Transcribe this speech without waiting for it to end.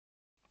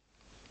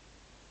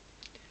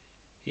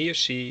Here you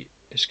see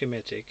a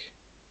schematic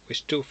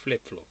with two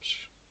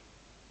flip-flops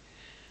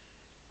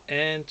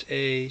and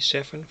a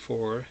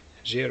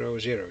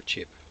 7400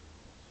 chip.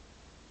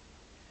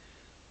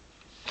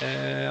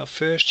 I'll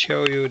first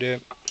show you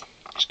the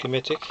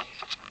schematic.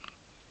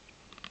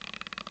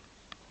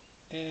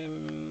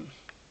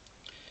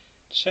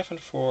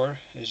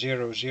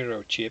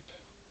 7400 chip,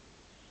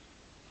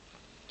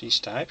 these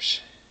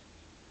types,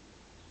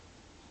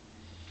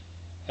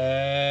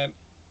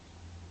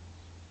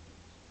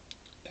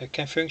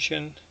 can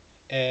function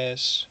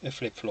as a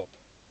flip-flop.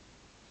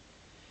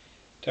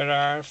 There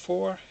are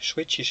 4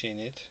 switches in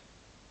it,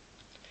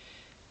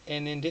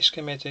 and in this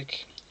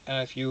schematic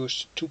I've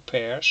used 2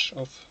 pairs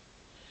of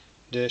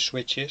the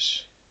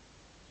switches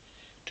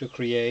to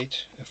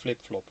create a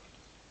flip-flop.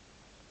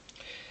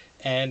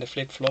 And the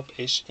flip-flop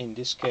is in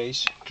this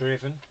case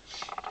driven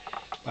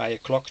by a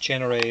clock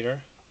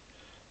generator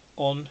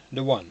on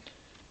the 1.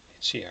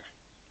 It's here.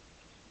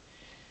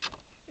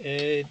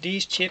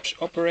 These chips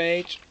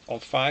operate on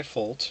 5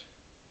 volt,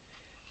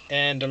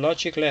 and the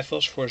logic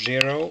levels for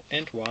 0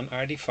 and 1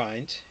 are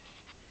defined,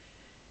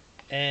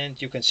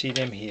 and you can see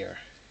them here.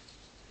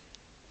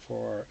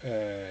 For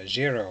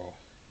 0,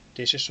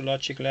 this is the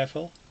logic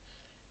level,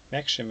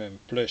 maximum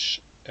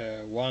plus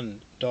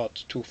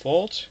 1.2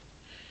 volt,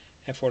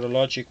 and for the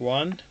logic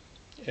 1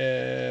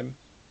 the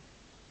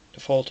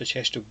voltage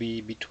has to be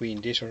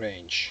between this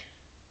range,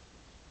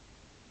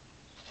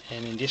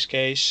 and in this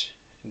case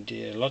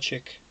the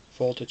logic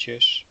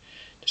voltages,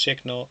 the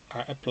signal,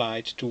 are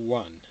applied to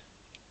 1.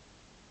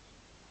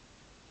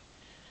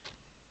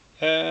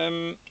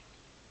 Here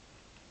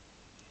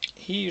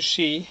you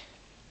see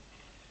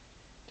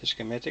the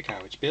schematic, how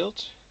it's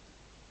built,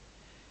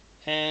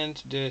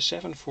 and the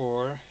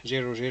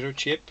 7400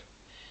 chip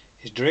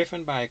is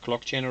driven by a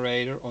clock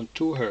generator on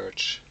 2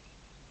 Hertz.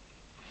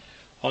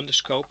 On the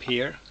scope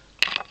here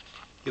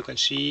you can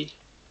see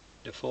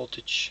the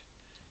voltage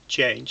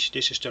change.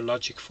 This is the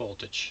logic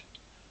voltage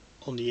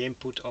on the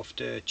input of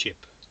the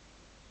chip.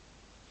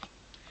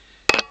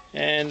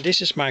 And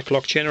this is my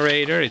clock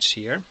generator, it's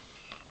here.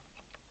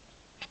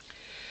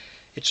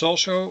 It's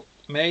also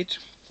made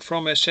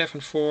from a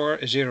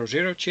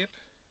 7400 chip.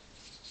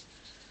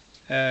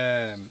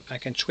 I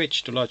can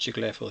switch the logic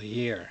level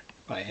here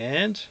by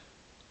hand,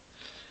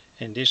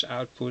 and this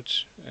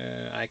output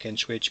I can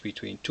switch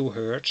between 2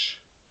 Hertz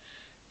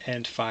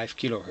and 5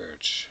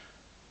 kilohertz.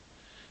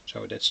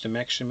 So that's the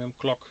maximum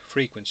clock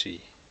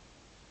frequency.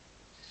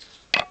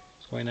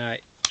 When I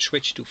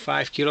switch to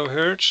 5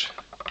 kilohertz,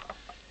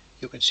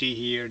 you can see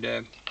here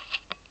the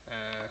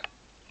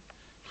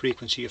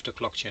frequency of the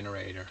clock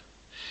generator.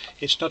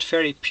 It's not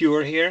very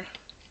pure here,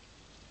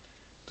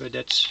 but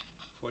that's,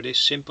 for this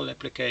simple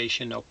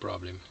application, no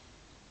problem.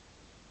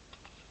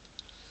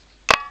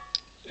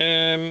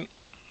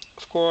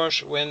 Of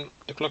course, when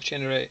the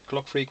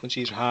clock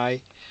frequency is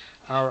high,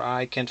 our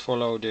eye can't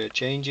follow the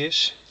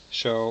changes,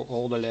 so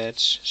all the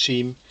LEDs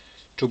seem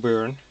to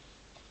burn.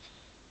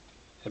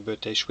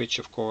 But they switch,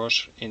 of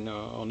course,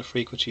 on a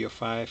frequency of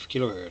 5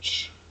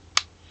 kilohertz.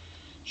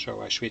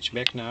 So I switch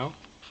back now.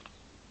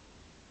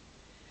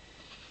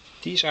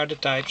 These are the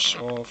types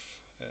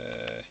of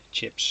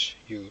chips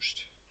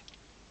used.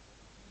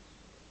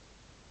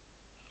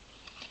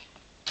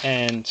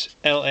 And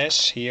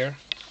LS here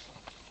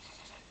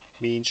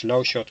means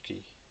low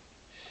Schottky.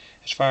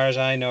 As far as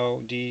I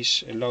know,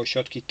 these low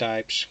Schottky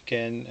types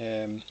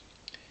can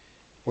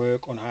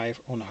work on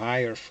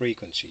higher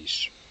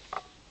frequencies.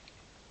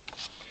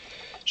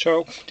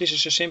 So this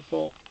is a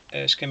simple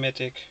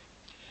schematic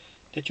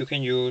that you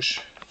can use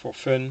for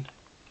fun,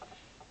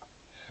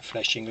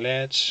 flashing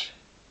LEDs,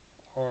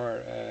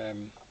 or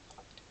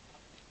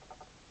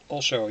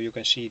also you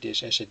can see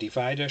this as a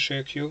divider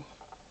circuit.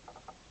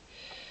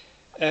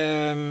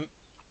 The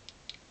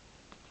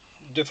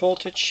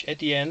voltage at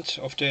the end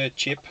of the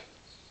chip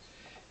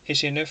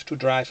is enough to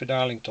drive a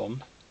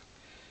Darlington.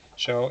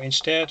 So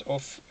instead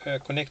of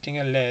connecting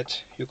a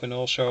LED, you can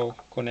also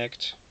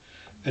connect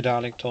a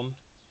Darlington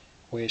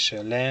with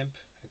a lamp,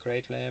 a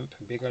great lamp,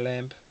 a bigger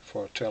lamp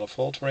for 12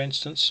 volt for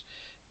instance,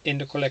 in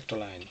the collector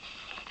line.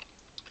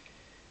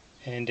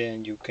 And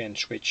then you can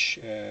switch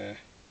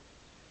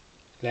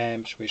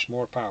lamps with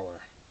more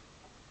power.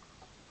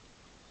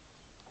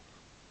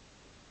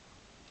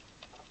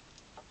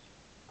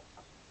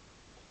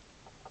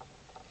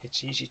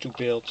 It's easy to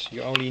build.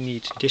 You only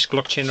need this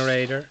clock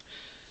generator,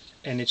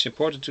 and it's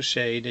important to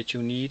say that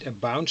you need a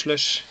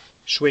bounceless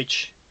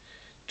switch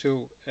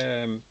to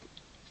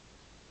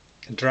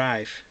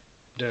drive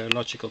the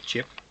logical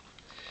chip,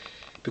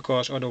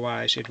 because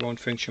otherwise it won't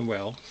function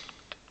well.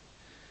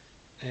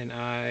 And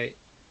I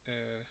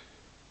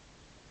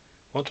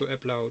want to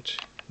upload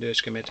the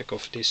schematic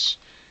of this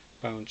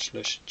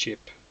bounceless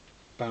chip,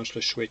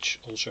 bounceless switch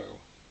also.